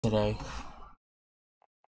today,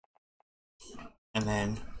 and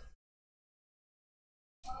then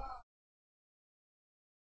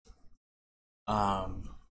I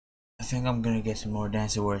think I'm gonna get some more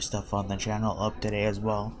Danceware stuff on the channel up today as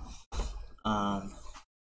well.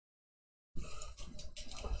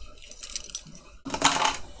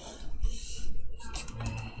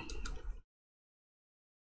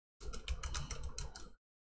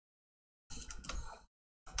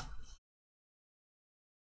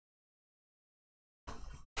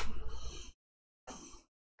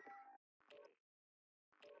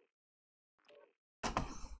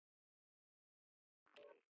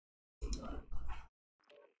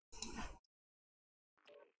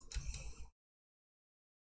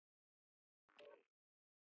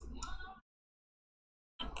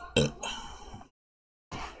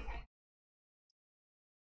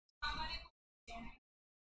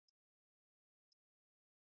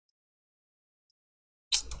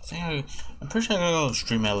 I'm pretty sure I gotta go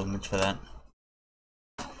stream elements for that.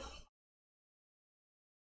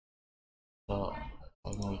 So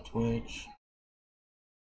I'll go to Twitch.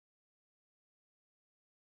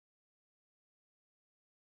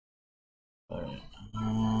 Alright,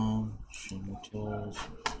 stream tools.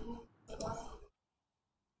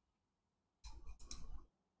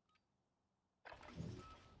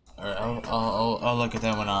 Alright, I'll look at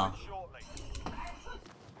that one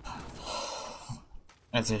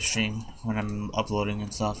as a stream when I'm uploading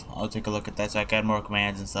and stuff. I'll take a look at that so I can add more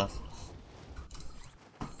commands and stuff.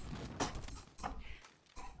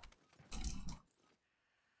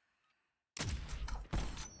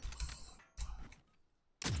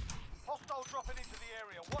 Hostile dropping into the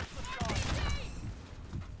area. Watch the sky.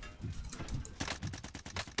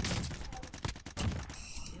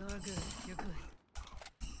 You're good. You're good.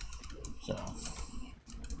 So.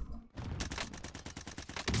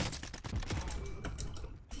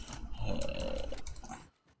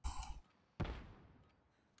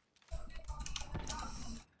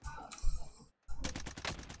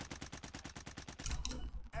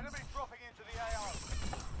 Enemy dropping into the AO.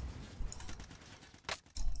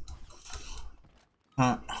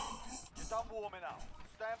 Huh. You're done warming up.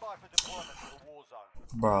 Stand by for deployment to the war zone.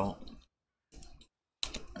 Bro.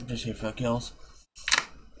 I'm just here for kills.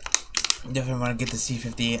 Definitely want to get the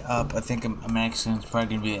C58 up. I think I'm actually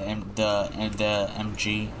probably gonna be the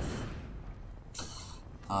MG.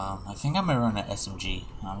 I think I might run an SMG.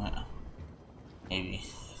 Maybe.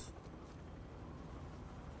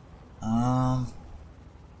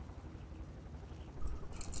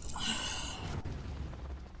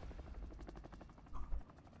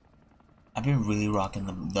 I've been really rocking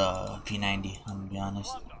the P90. I'm gonna be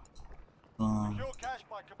honest. Secure cash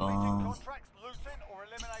by completing contracts, looting, or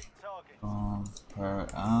eliminating targets.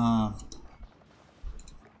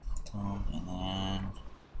 And then.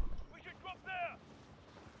 We can drop there.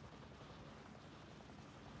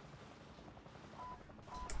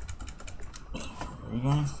 Where are we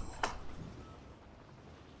going?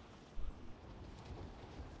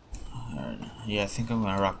 Alright, yeah, I think I'm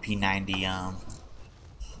gonna rock P90.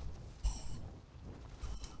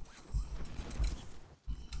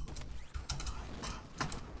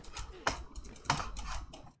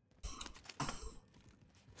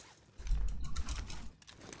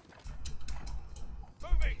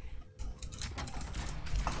 Moving.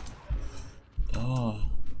 Oh.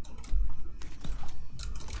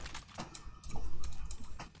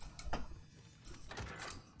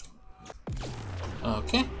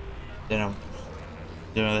 Okay. Didn't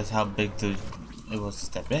realize how big it was to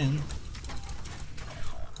step in.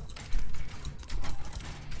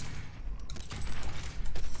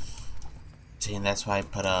 See, and that's why I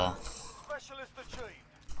put a. Specialist achieved.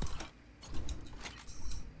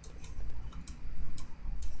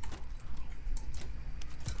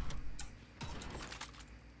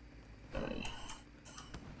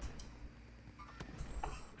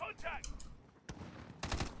 Contact.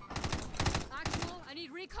 Actual, I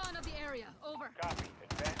need recon of the area. Over. Copy.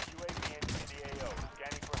 Advanced UAV entering the AO.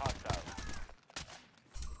 Scanning for hostiles.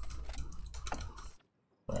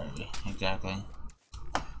 Where are we? Exactly.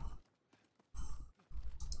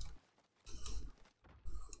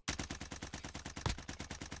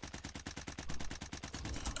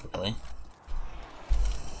 Really?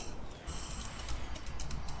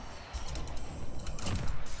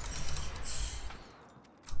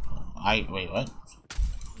 Wait, what?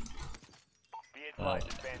 Be advised,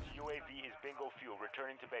 advanced UAV is bingo fuel.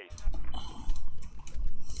 Returning to base.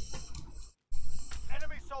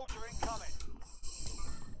 Enemy soldier incoming.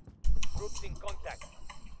 Groups in contact.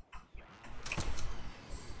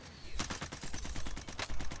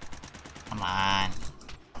 Come on.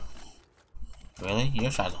 Really? Really?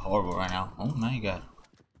 Your shot's horrible right now. Oh my god.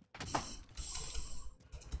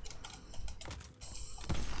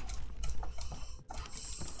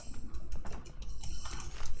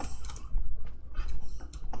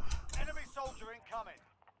 Enemy soldier incoming.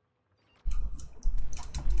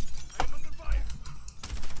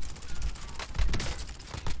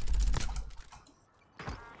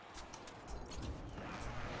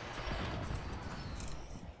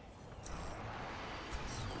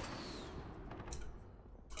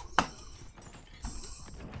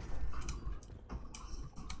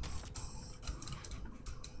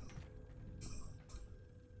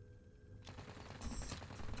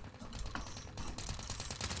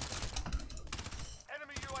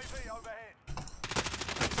 Enemy UAV overhead.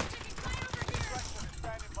 Extraction is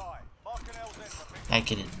standing by. Marking L's in for big. That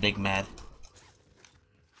kid is big mad.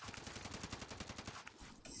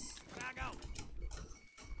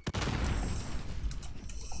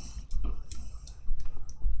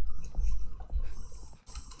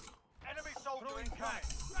 Enemy soldier incoming.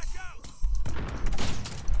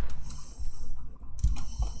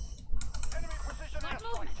 Enemy precision Light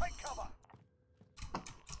airstrike. movement. Take cover.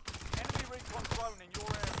 Enemy recon drone in your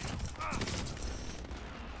area.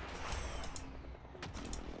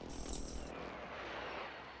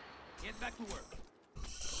 Get back to work.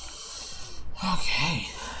 Okay,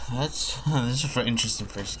 this is an interesting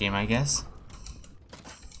first game, I guess.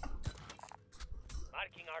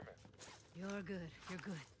 Marking armor. You're good. You're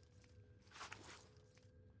good.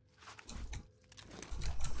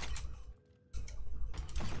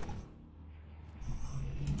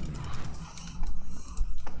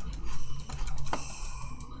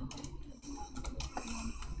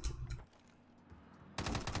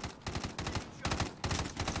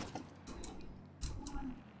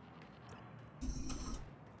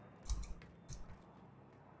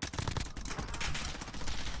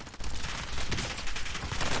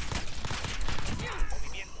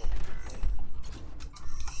 Movimiento.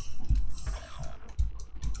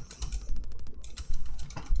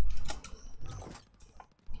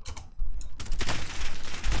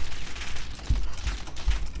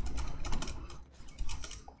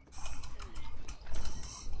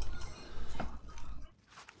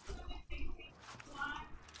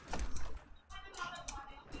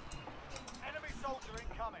 Enemy soldier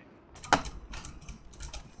incoming.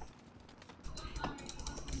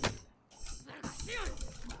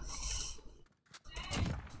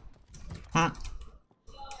 Huh.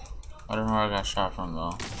 I don't know where I got shot from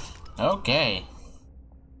though. Okay.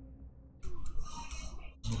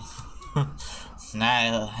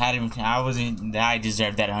 Nah, I wasn't. I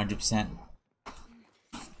deserved that 100%.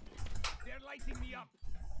 They're lighting me up.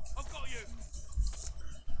 I've got you.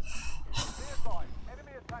 Be advised.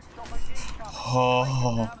 Enemy attack chopper incoming. Oh. Take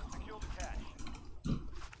it down and secure the cache.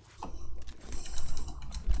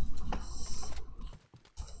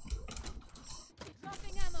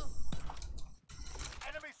 Dropping ammo.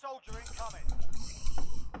 Enemy soldier incoming.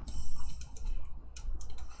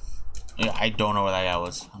 Yeah, I don't know where that guy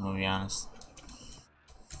was. I'm gonna be honest.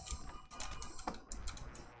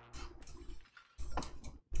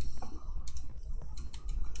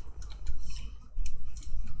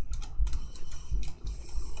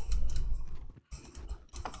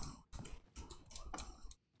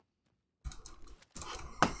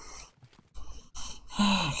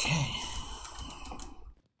 Okay.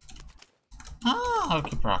 Ah,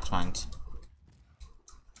 okay, proc mines.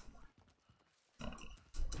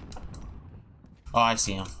 Oh, I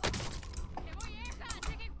see him.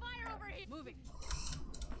 Taking fire over here. Moving.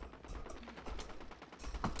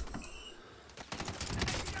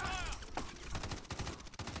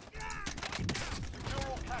 Secure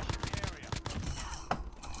all cache in the area.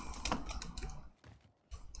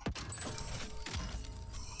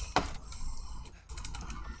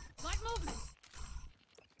 Light movement.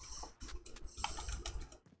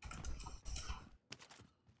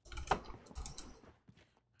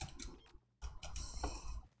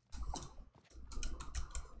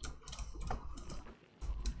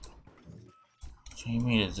 So he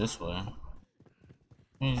made it this way.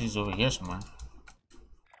 Maybe he's over here somewhere.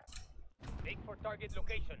 Make for target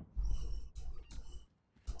location.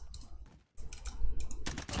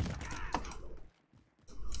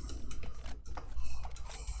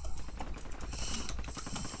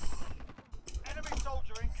 Enemy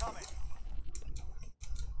soldier incoming.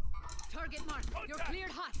 Target mark. You're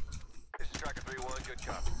cleared hot. This is Tracker 3-1, good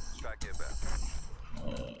copy. Strike inbound.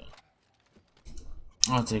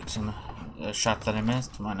 I'll take some shot that I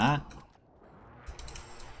missed. Why not?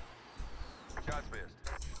 Shots missed.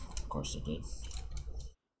 Of course I did.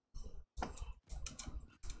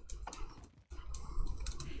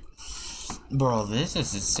 Bro, this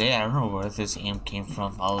is insane. I don't know where this aim came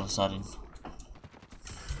from all of a sudden.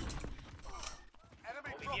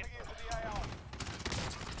 Enemy dropping into the AR.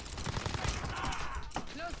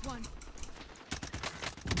 Close one.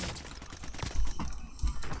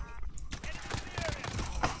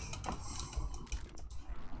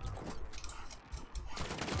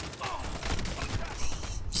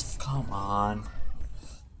 Come on.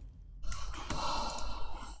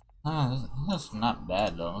 That's not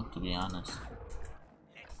bad though, to be honest.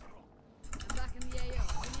 Back in the AO.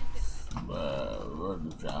 Give me a sit. But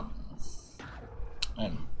road to drop.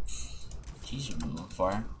 And jeez, you're moving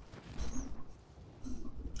far.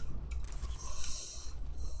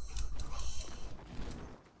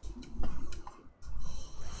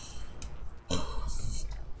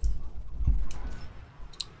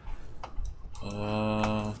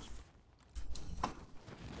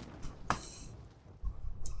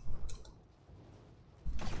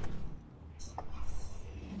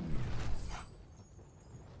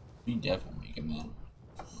 We definitely making that.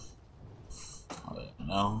 Oh,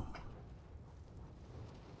 no.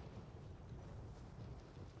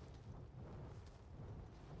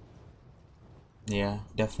 Yeah,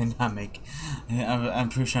 definitely not make. I'm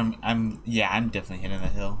pretty sure I'm definitely hitting the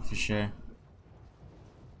hill for sure.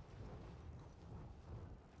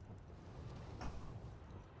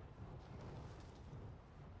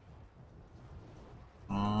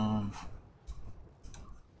 Um.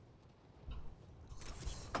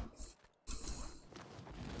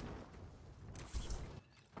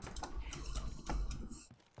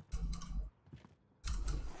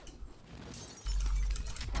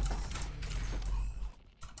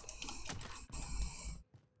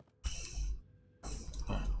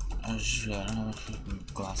 Oh shit, I don't have fucking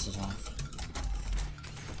glasses on.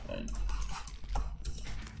 Right.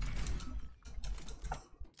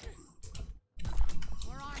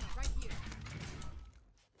 More armor right here.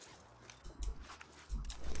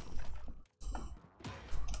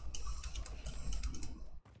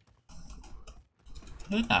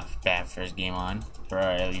 It's not bad first game on. For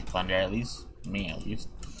at least plunder, at least. Me at least.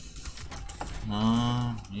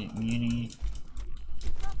 Muni.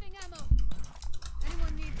 Dropping ammo.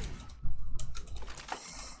 Anyone need this?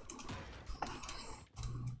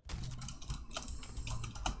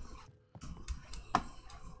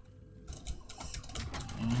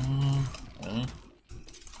 Really?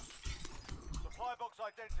 Supply box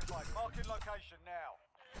identified. Marking location now.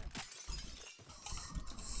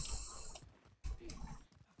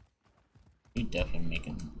 We definitely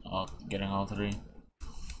getting all three.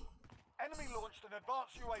 Enemy launched an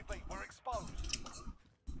advanced UAV. We're exposed.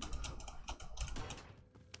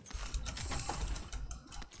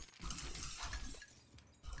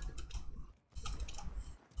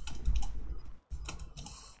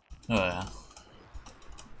 Oh yeah.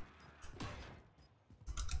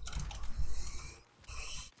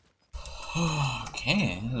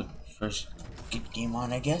 Okay, this is the first good game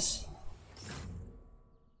on, I guess.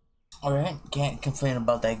 Alright, can't complain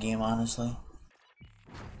about that game, honestly.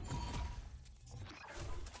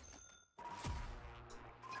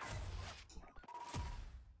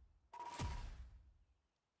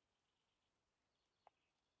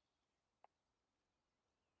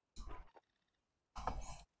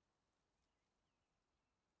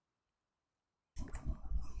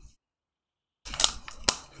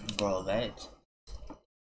 Bro, that...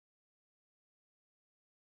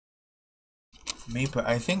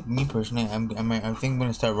 I think me personally, I think I'm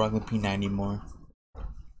gonna start rocking the P90 more.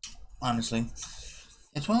 Honestly,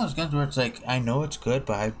 it's one of those guns where it's like I know it's good,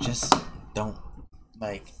 but I just don't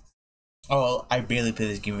like. Oh, I barely play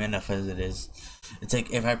this game enough as it is. It's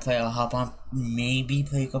like if I play, I'll hop on, maybe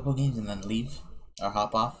play a couple games and then leave, or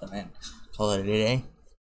hop off and then call it a day.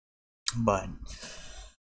 But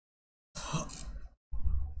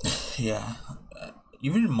yeah,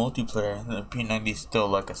 even in multiplayer, the P90 is still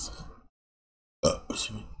like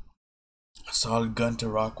excuse me, a solid gun to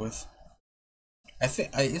rock with. I think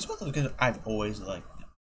it's one of those guns I've always liked,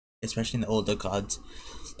 especially in the older CODs.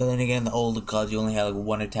 But then again, the older CODs you only have like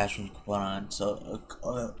one attachment you can put on, so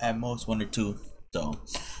at most one or two. So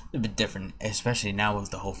it's a bit different, especially now with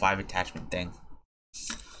the whole 5 attachment thing.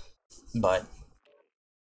 But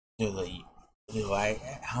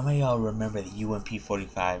how many of y'all remember the UMP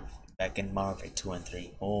 45 back in Modern Warfare 2 and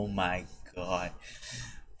 3? Oh my god,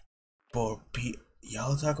 bro!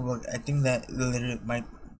 Y'all talk about. I think that literally might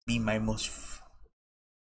be my most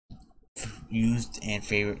used and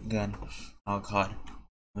favorite gun. Oh god,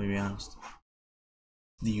 let me be honest.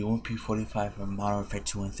 The UMP 45 from Modern Warfare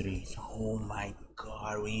 2 and 3. Oh my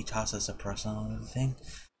god, when you toss a suppressor on the thing,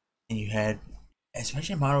 and you had,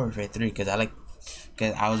 especially Modern Warfare 3, because I like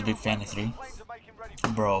Because I was a big fan of 3. Planes are making ready for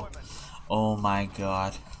Bro. deployment. Oh my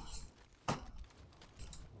god.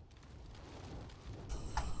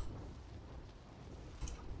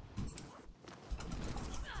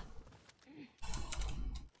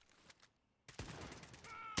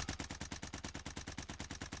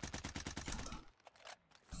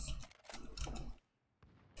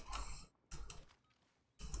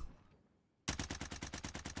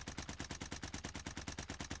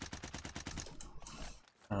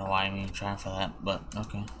 I don't know why I'm even trying for that, but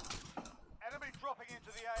okay. Enemy dropping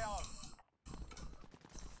into the AO.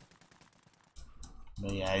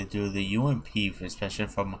 But yeah, I do the UMP, especially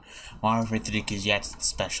from Modern Warfare 3, because yeah, it's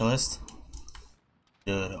specialist.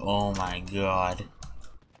 Dude, oh my god.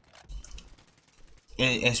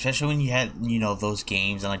 Especially when you had, you know, those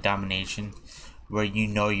games and like domination, where you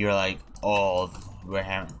know you're like, oh, we're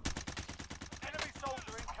having. Enemy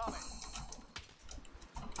soldier incoming.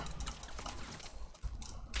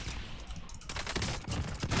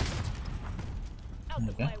 Out of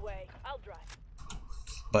Okay. my way. I'll drive.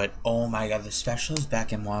 But oh my god, the specials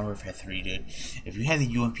back in Modern Warfare 3, dude. If you had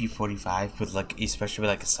the UMP 45 with like, especially with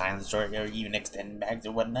like a silencer or even extended mags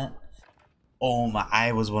or whatnot. Oh my,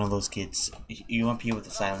 I was one of those kids. UMP with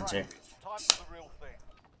the silencer. It's time for the real thing.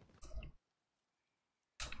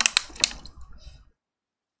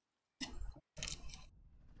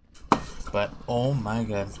 But oh my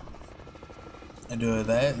god. Dude,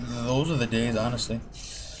 those are the days, honestly.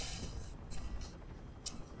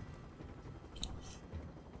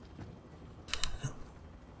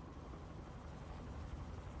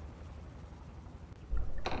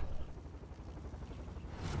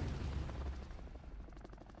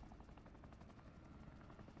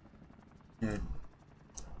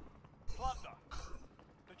 Plunder.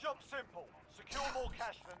 The job's simple. Secure more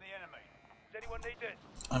cash than the enemy. Does anyone need this?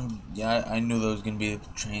 Yeah, I knew that was gonna be the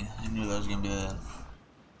train. I knew that was gonna be the.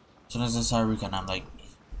 As soon as I saw Recon, I'm like,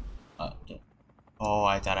 oh,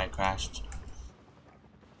 I thought I crashed.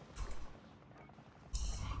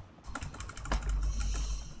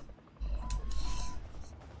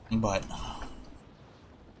 But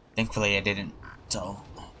thankfully, I didn't. So.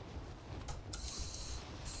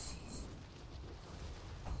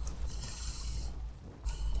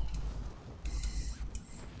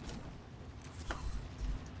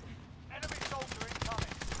 Enemy soldier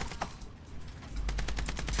incoming.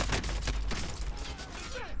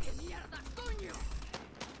 Mierda, coño!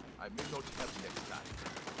 I may not help next time.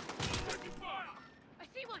 I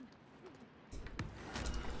see one!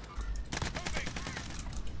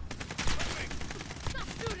 Stop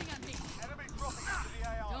shooting at me! Enemy dropping into the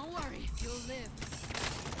AO. Don't worry, you'll live.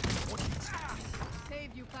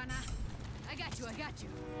 Save you, pana. I got you, I got you.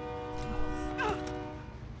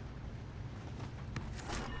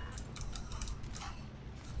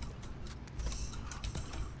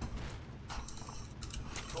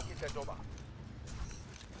 Talking that over.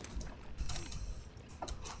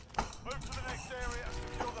 Move to the next area and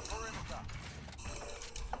secure the perimeter.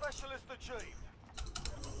 Specialist achieved.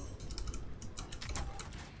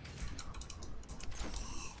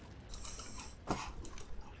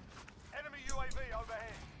 Enemy UAV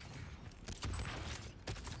overhead.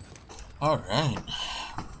 Alright.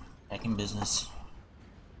 Back in business.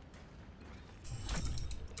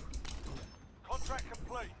 Contract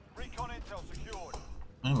complete. Recon intel secured.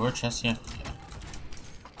 And more chest here.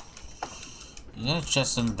 Yeah,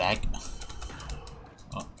 chest in the back.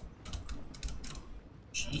 Oh.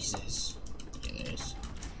 Jesus. Okay, there's.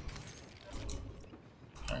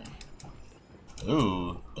 Alright.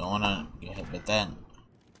 Ooh, don't wanna get hit with that.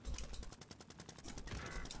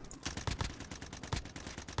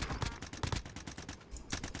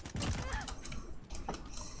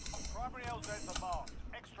 Primary LZs are marked.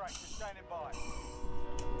 Extract is standing by.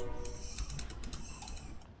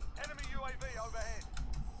 Enemy UAV overhead.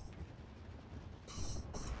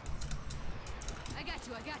 I got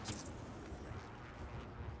you, I got you.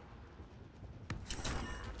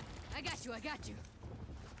 I got you, I got you.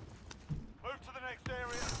 Move to the next area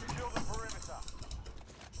and secure the perimeter.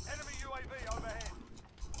 Enemy UAV overhead.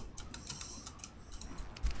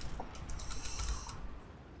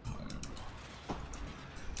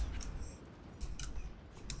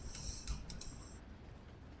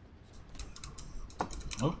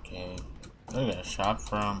 Okay. I got a shot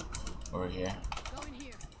from over here. Go in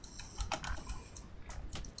here.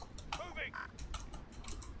 Moving!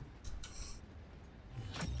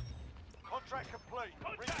 Contract complete.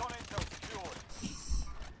 Recon intel secured.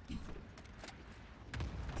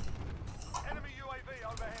 Enemy UAV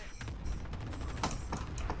overhead.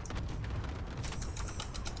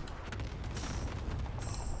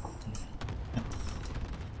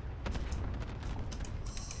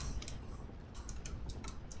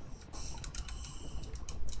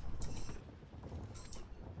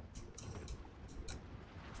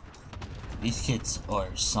 These kids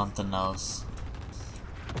are something else.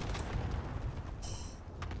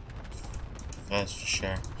 That's for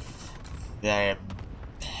sure. They're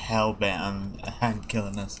hell bent on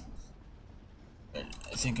killing us. I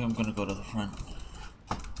think I'm gonna go to the front.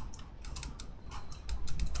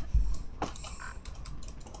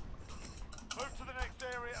 Move to the next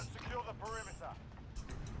area and secure the perimeter.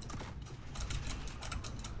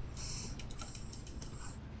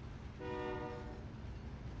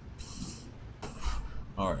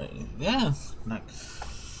 Alright, yeah. Like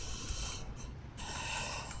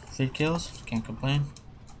 3 kills, can't complain.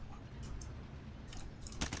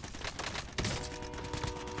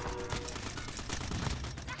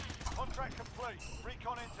 Contract complete.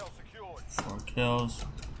 Recon intel secured. 4 kills.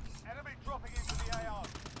 Enemy dropping into the AO.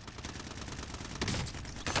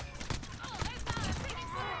 Oh, inbound, I'm taking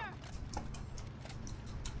fire!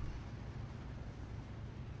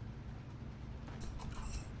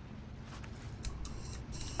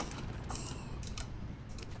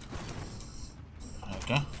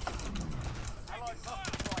 Okay. Allied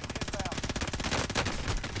cluster strike inbound.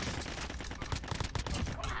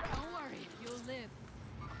 Don't worry, you'll live.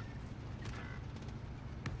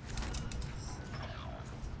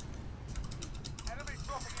 Enemy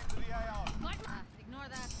dropping into the AO. What? Ignore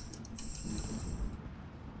that.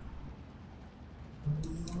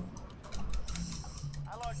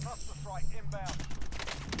 Allied cluster strike inbound.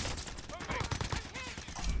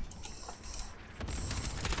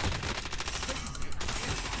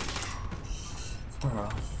 Bro.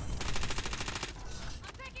 I'm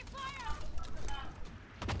taking fire!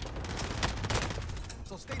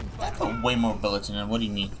 So stay in I put way more bullets in it. What do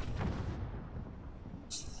you mean?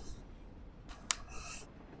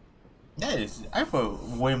 That is, I put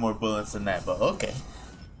way more bullets than that, but okay.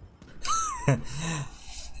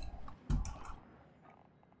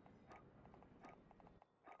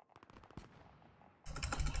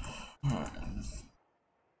 Alright.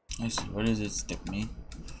 Let's see, where does it stick me?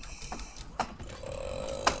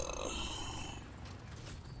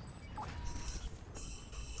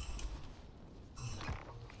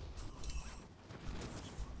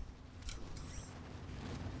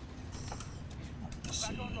 Let's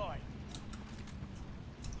see. Back online.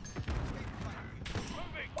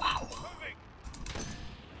 Wow. Moving.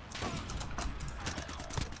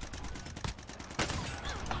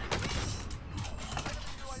 Enemy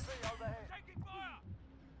UAV overhead. Taking fire.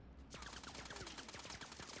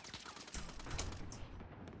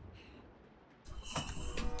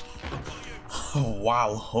 Oh, wow,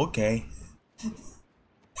 okay.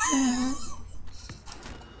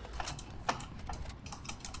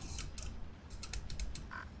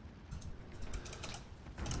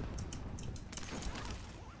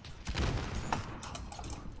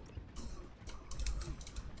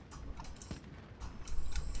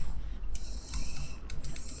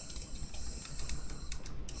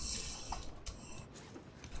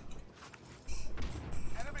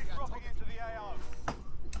 Enemy dropping into the AO.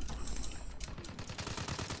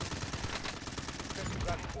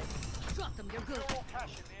 Drop them, you're good. Secure all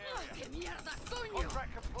cash in the area. Que mierda, coño!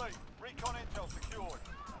 Contract complete. Recon intel secured.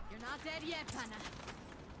 You're not dead yet, pana.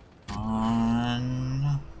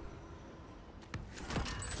 On.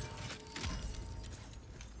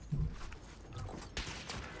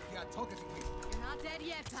 Yeah, talk as you please. You're not dead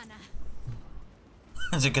yet, pana.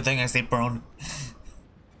 It's a good thing I stay prone.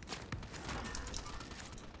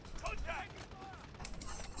 Contact.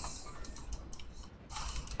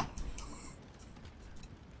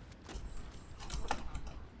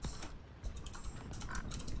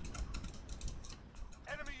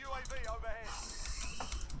 Enemy UAV overhead.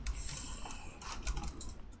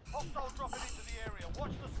 Hostile dropping into the area.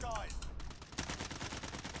 Watch the skies.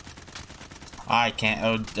 I can't.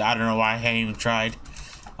 Oh, I don't know why I haven't even tried.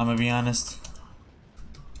 I'm gonna be honest.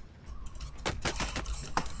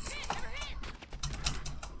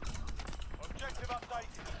 Objective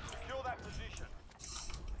updated. Secure that position.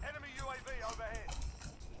 Enemy UAV overhead.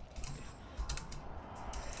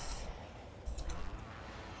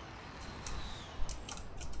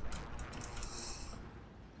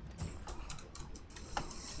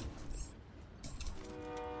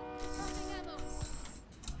 Tossing ammo.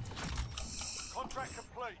 Contract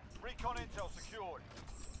complete. Recon intel secured.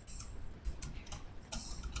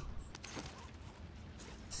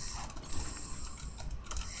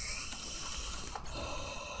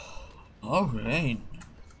 Alright.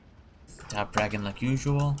 Top dragon like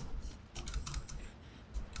usual.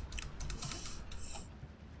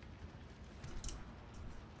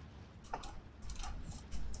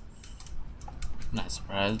 Not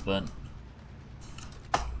surprised, but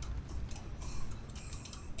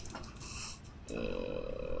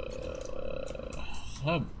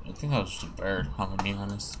I think that was just a bird, I'm gonna be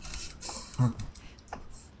honest.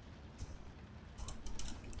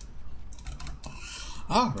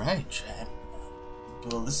 Alright, chat.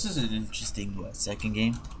 Well, this is an interesting second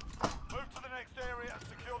game. Move to the next area and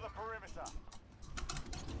secure the perimeter.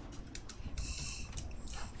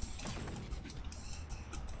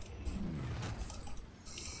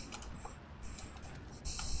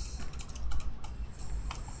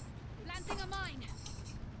 Planting a mine.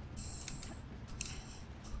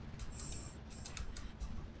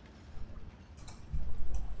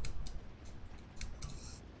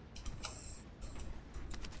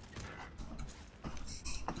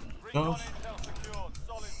 Recon Go. intel secured.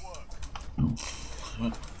 Solid work.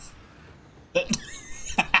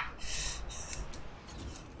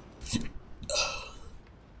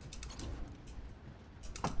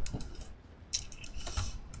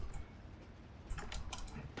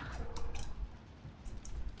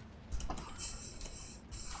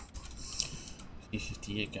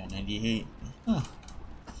 P58 got 98. Huh.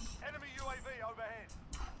 Enemy UAV overhead.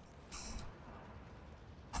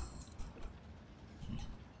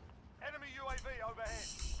 Enemy UAV overhead.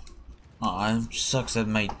 Aw, it sucks that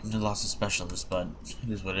my lost a specialist, but it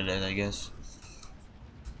is what it is, I guess.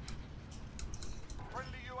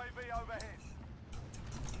 Friendly UAV overhead.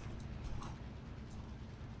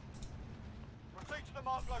 Proceed to the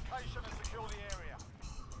marked location and secure the area.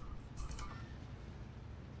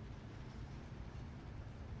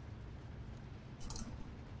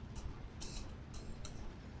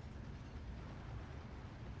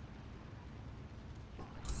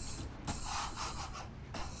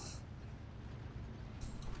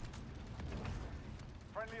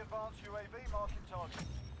 Friendly advanced UAV marking target.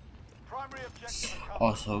 Primary objective accomplished.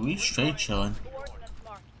 Oh, so we straight chilling. Coordinates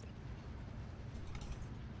marked.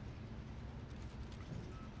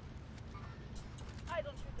 Eyes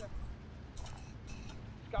on shooter.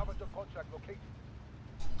 Scavenger contract located.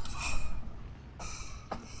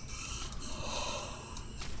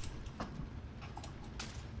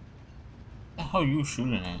 What the hell are you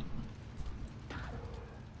shooting at?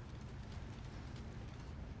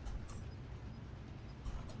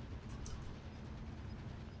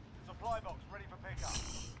 Supply box ready for pickup.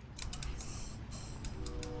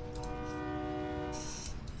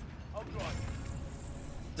 I'll drive.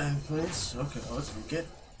 That place? Okay, I'll take it.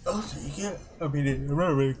 I'll take it. I mean, I'm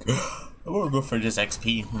not really. I want to go for just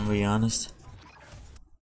XP, I'm gonna be honest.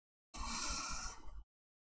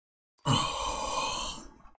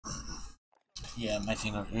 Yeah, my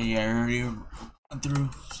thing over here, I already went through,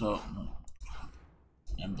 so.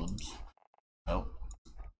 Emblems. Oh.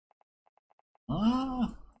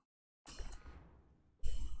 Ah!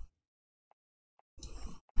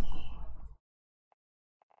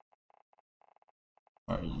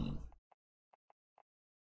 Where is it?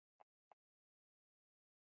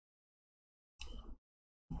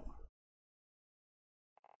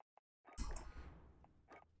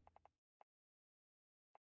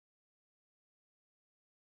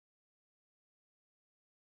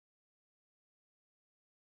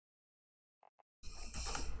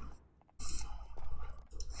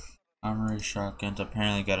 Armory shotguns.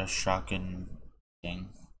 Apparently got a shotgun thing.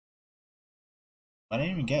 I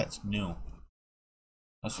didn't even get it. It's new.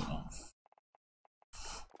 That's new.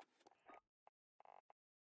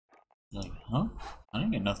 Like, huh? I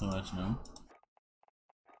didn't get nothing that's new.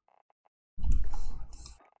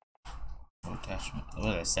 No attachment. What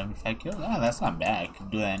is that, 75 kills? Ah, that's not bad. I can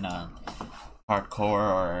do that in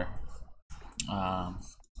hardcore or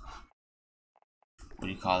what do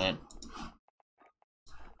you call it?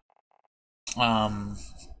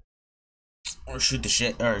 Or shoot the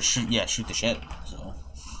shit, or shoot the shit. So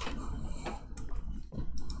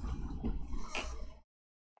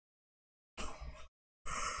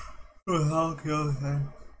okay.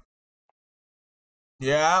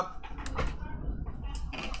 Yeah.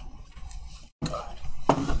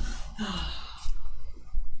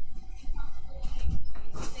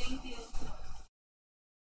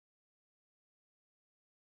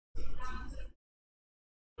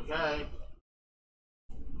 Okay.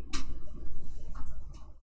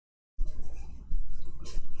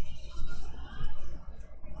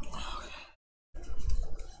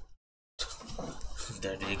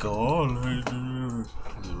 There they go. Is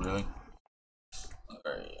it really?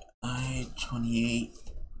 Alright. I-28.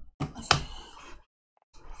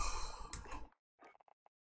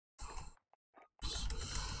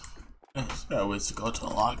 There's got ways to go to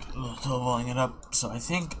unlock, leveling it up. So I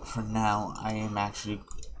think for now, I am actually.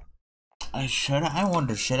 I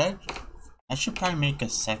wonder, should I? I should probably make a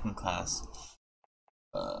second class.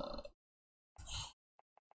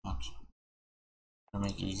 To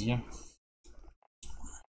make it easier.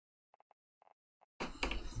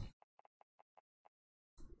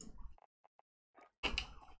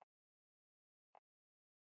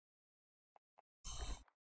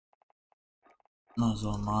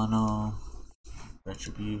 Muzzle mono,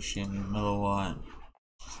 retribution, milliwatt,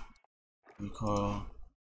 recoil.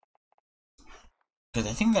 Because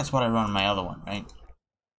I think that's what I run on my other one, right?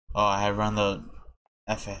 Oh, I run the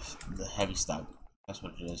FF, the heavy stock. That's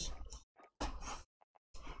what it is.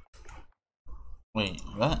 Wait,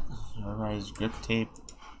 what? Rubberized grip tape.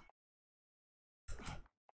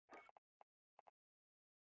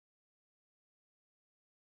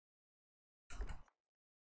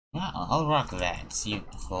 Yeah, I'll rock that. See,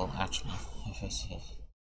 well, actually, if I see it.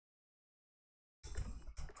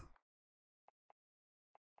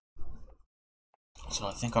 So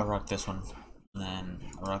I think I'll rock this one, and then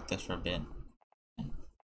I'll rock this for a bit.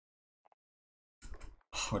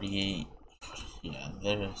 48. Yeah,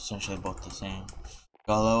 they're essentially both the same.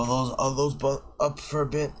 I'll level those both up for a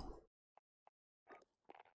bit.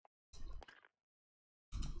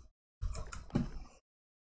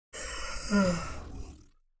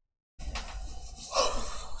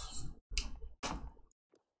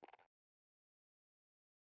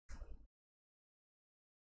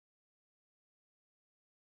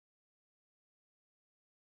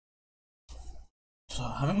 So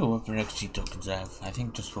how many weapon XG tokens I have? I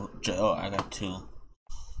think just oh, I got 2.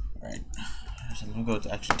 Alright. So I'm gonna go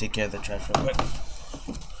to actually take care of the trash real quick.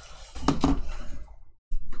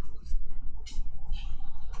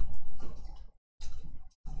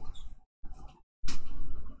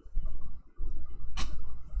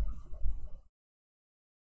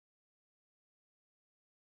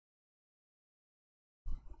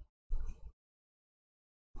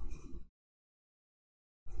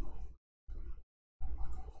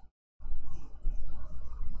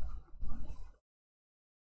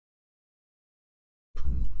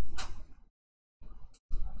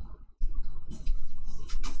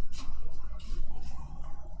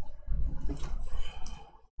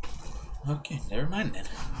 Okay, never mind then.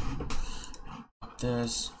 Put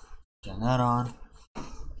this, turn that on.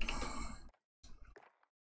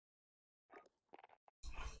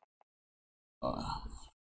 Oh,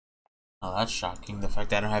 that's shocking. The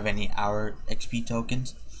fact that I don't have any hour XP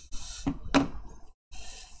tokens.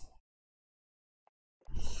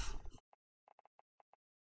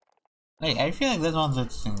 Hey, I feel like that's one of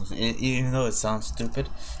those things. Even though it sounds stupid,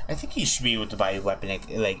 I think you should be able to buy weapon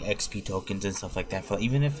like XP tokens and stuff like that for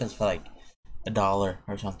even if it's for like $1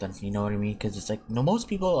 or something. You know what I mean? Because it's like no, most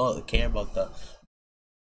people care about the.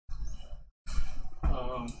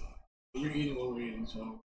 You're eating what we're eating,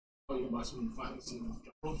 so you can buy some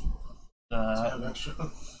jump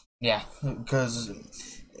extra. Yeah, because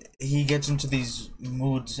he gets into these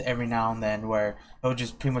moods every now and then where he'll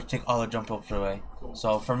just pretty much take all the jump ropes away. Cool.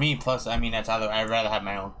 So for me, plus I mean that's either I'd rather have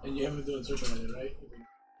my own. And you haven't done search on it, right?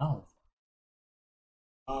 No.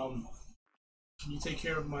 Can you take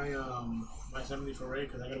care of my my 70 for Ray?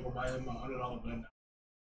 Because I gotta go buy him $100 blend.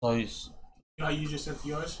 So he's. You know how you just sent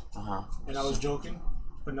yours? Uh-huh. And I was joking,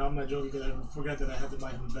 but now I'm not joking because I forgot that I have to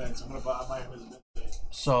buy him a bed. So I'll buy him his bed.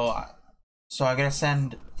 So I gotta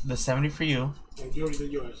send the 70 for you. And you already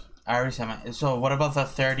did yours. I already sent my. So what about the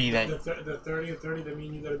 30 that? The 30 and 30. That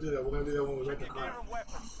mean you gotta do that. We're gonna do that when we rent the car.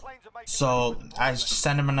 So I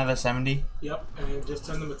send him another 70. Yep, and just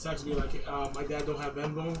send them a text. Be like, my dad don't have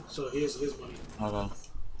Venmo, so here's his money. Okay.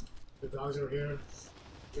 The dogs are here.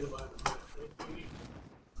 Get him out.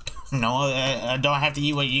 No, I don't have to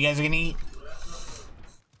eat what you guys are gonna eat.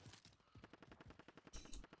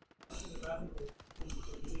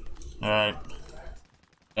 Alright.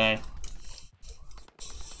 Okay.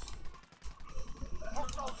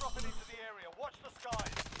 Hostiles dropping into the area. Watch the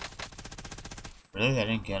skies. Really? I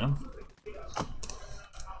didn't get him?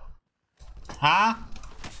 Huh?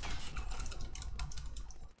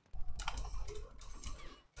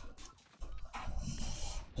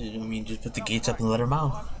 I mean, just put the gates up and let her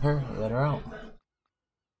out. Let her out.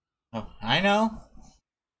 Oh, I know.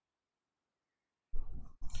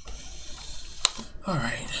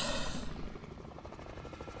 Alright.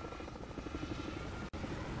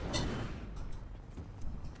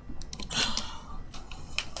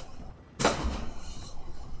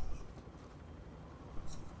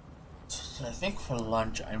 So I think for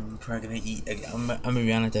lunch I'm probably gonna eat. I'm gonna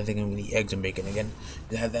be honest. I think I'm gonna eat eggs and bacon again.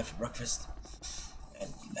 I had that for breakfast,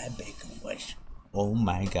 and that bacon was, oh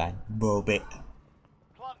my god, bro, bacon.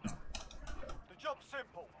 Plunder. The job's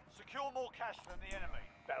simple. Secure more cash than the enemy.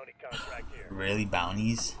 Bounty contract here. Really,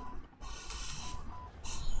 bounties?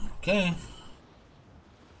 Okay.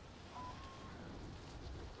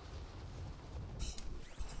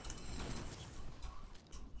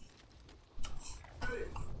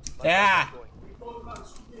 Yeah.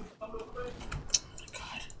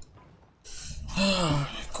 God.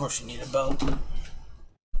 Of course you need a belt.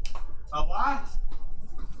 A what?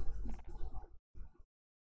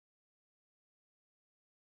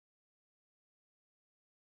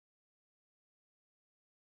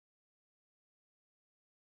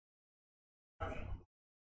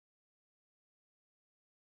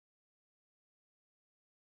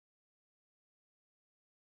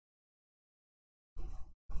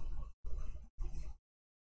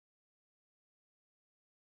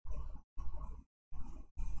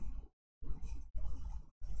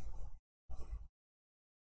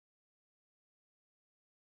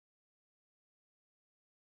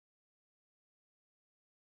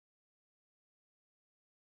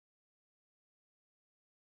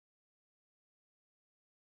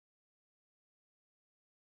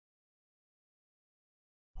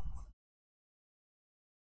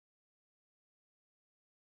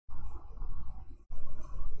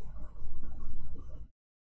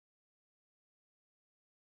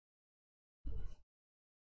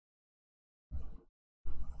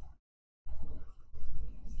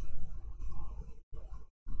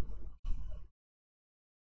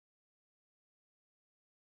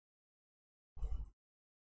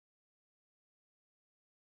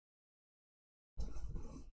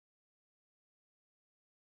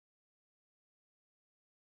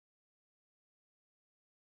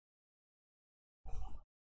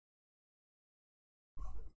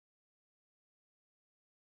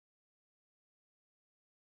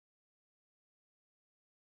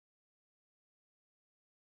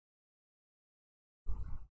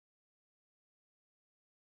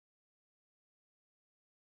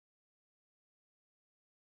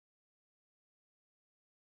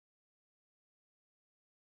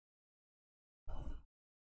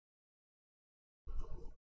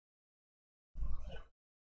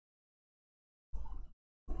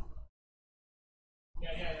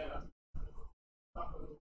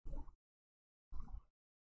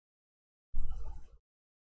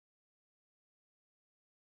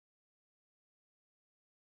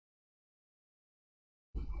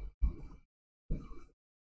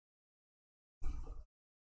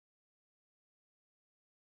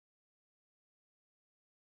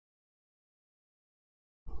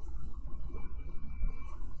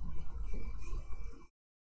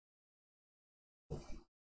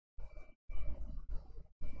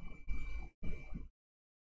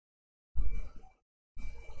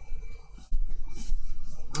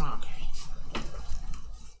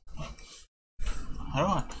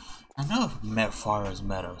 far as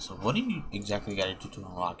meta. So what do you exactly gotta do to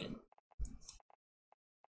unlock it?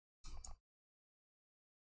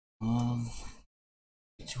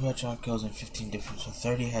 2 headshot kills and 15 different, so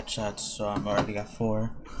 30 headshots. So I'm already got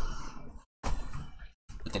 4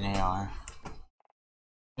 with an AR,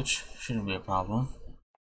 which shouldn't be a problem.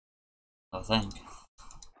 I think.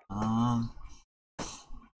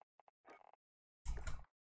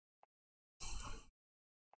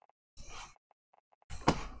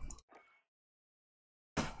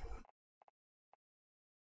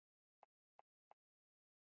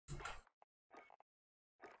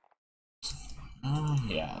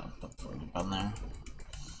 Yeah, put 40 on there.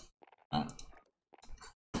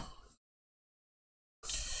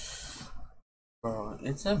 Bro,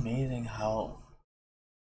 it's amazing how.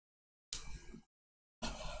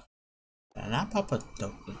 And I pop a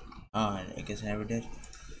token. Oh, I guess I never did.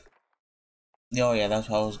 Oh yeah, that's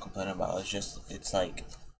what I was complaining about. It's like,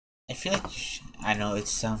 I feel like I know it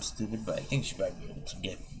sounds stupid, but I think you should probably be able to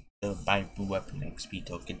get the buy weapon XP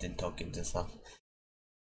tokens and stuff.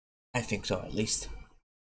 I think so, at least.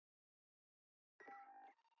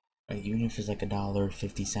 Like, even if it's like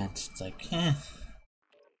 $1.50, it's like,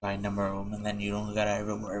 buy a number of them, and then you don't gotta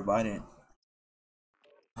ever worry about it.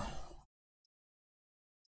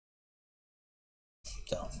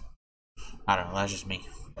 So, I don't know, that's just me.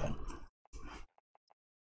 But.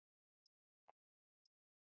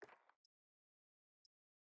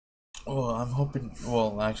 Well, I'm hoping.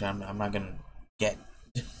 Well, actually, I'm not gonna get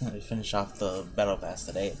finish off the battle pass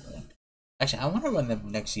today. But actually, I wonder when the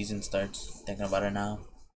next season starts. Thinking about it now.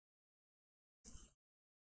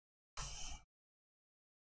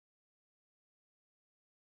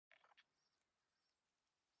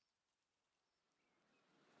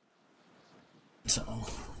 So, all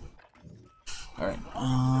right.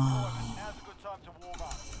 Now's a good time to warm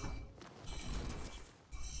up.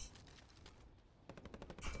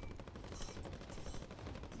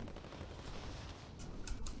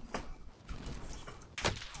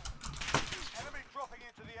 Enemy dropping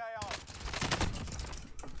into the AR.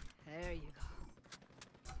 There you go.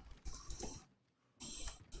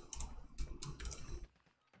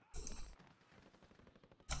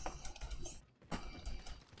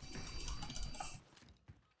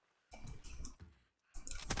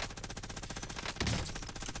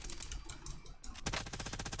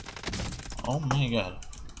 Oh my god.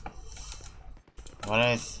 What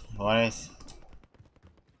is?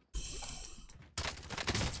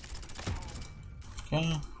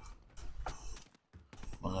 Okay.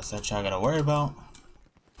 Well, that's that I gotta worry about.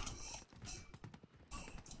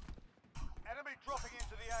 Enemy dropping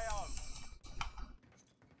into the AO.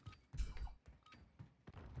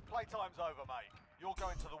 Playtime's over, mate. You're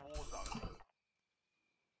going to the war zone.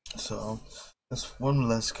 So, that's one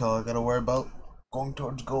less kill I gotta worry about. Going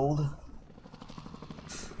towards gold.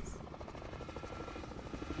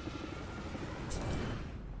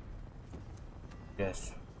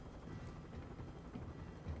 Yes.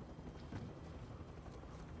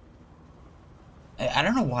 I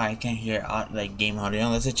don't know why I can't hear like game audio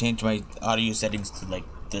unless I change my audio settings to like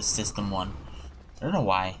the system one. I don't know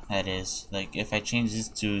why that is. Like if I change this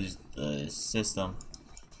to the system,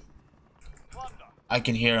 Plunder. I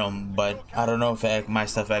can hear them, but I don't know if my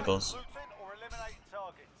stuff echoes. Looting or eliminating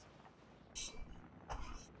targets.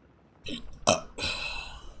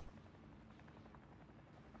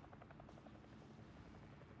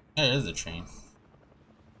 There is a train.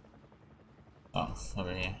 Oh,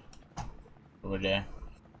 over here. Over there.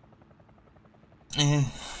 Eh.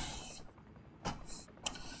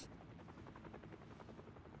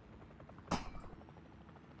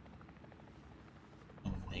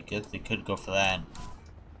 I guess they could go for that.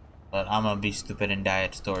 But I'm gonna be stupid and die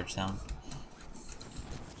at storage town.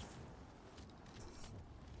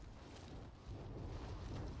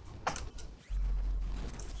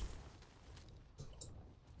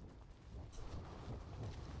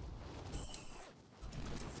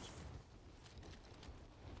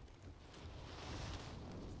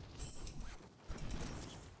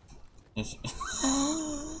 Yes.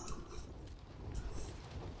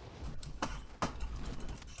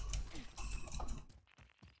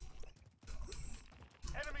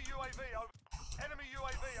 Enemy UAV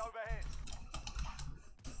overhead.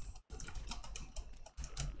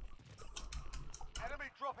 Enemy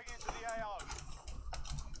dropping into the AO.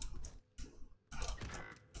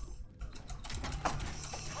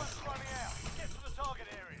 Time's running out. Get to the target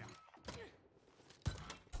area.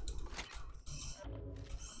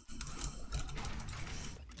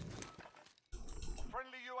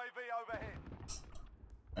 Friendly UAV overhead.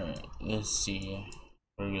 Alright, let's see.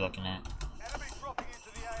 What are we looking at? Enemy dropping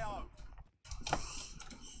into the AO.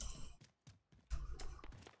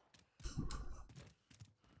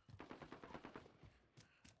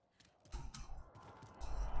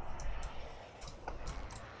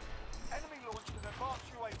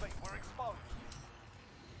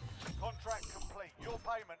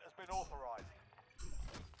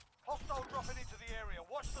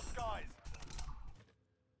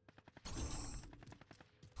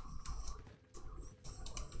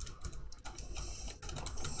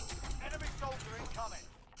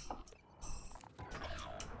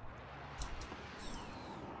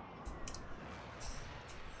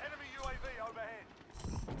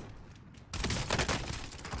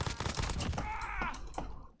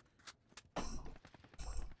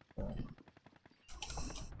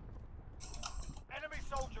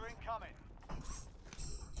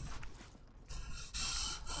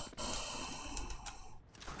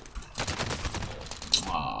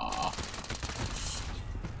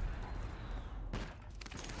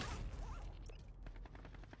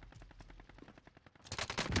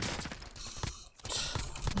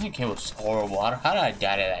 That kid was horrible. How did I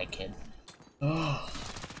die to that kid? Oh.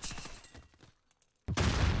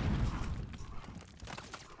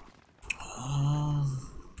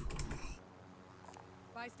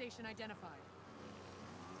 Buy station identified.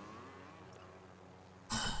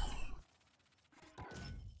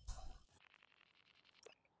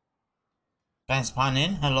 Can I spawn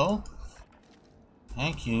in? Hello?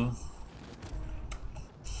 Thank you.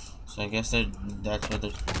 So I guess that's where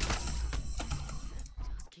the...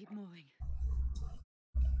 Keep moving.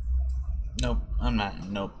 Nope, I'm not.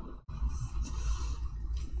 Nope.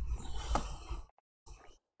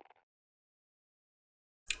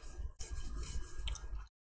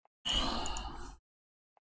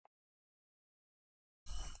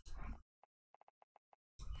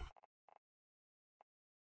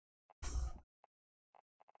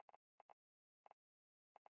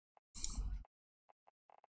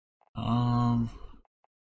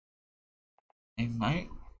 I might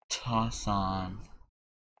toss on.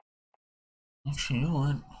 Actually, you know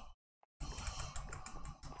what?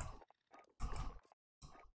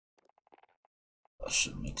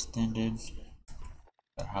 Should be extended.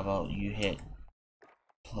 Or how about you hit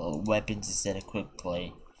weapons instead of quick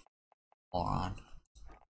play? Hold on.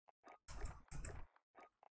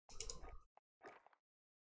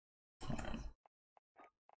 Alright.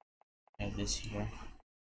 I have this here.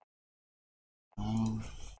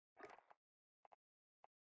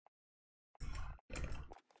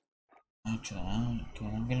 Actually,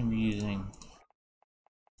 I'm gonna be using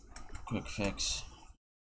quick fix.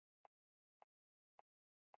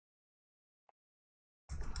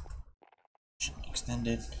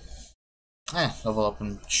 Extended. Level up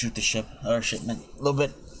and shoot the ship or shipment a little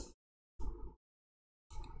bit.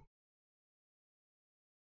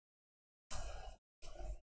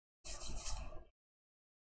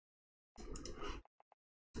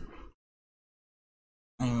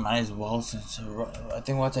 I might as well, since I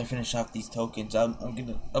think once I finish off these tokens, I'm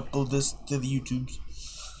gonna upload this to the YouTubes.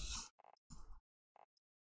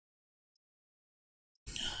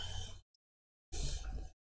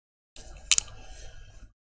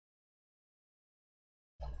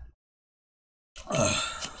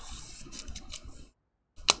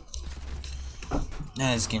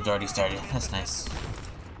 Yeah, this game's already started. That's nice. Team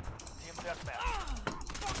deathmatch.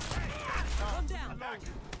 Calm down. Attack.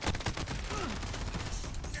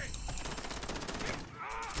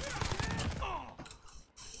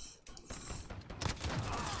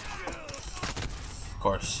 Of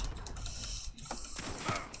course.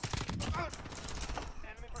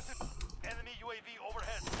 Enemy UAV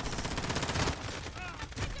overhead.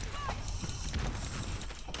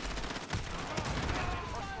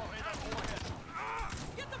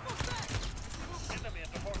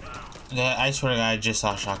 Yeah, I swear to God, I just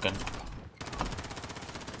saw a shotgun.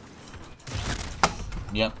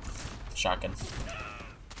 Yep, shotgun.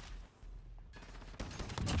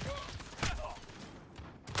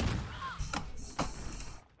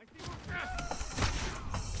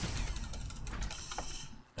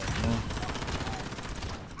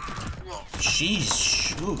 Jeez,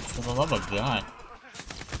 shoot, for the love of God.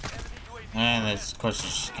 And of course,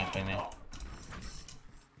 it's just camping there.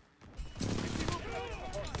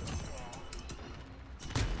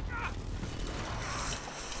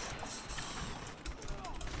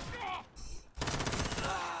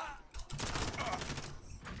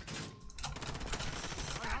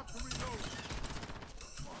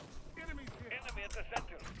 Enemy at the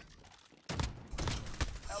center.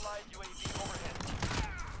 Allied UAV overhead.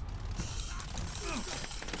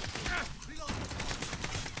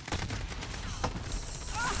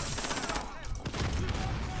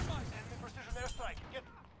 Enemy precision airstrike. Get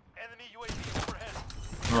enemy UAV overhead.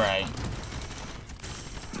 Right.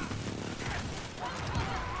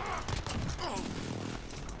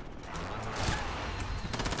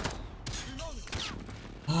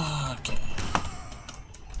 Okay.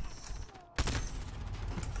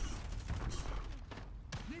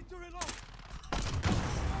 Need to reload.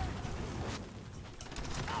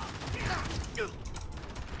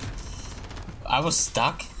 I was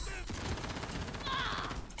stuck.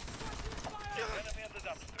 Enemy at the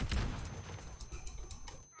dumpster.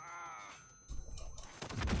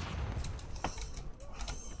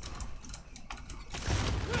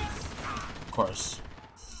 Of course.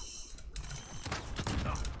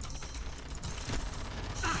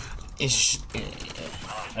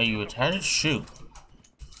 Are you retarded? Shoot.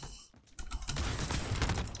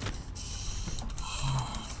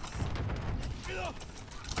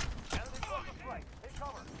 Enemy focus right. Take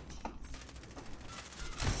cover.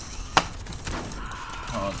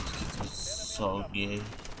 Oh, this is so gay.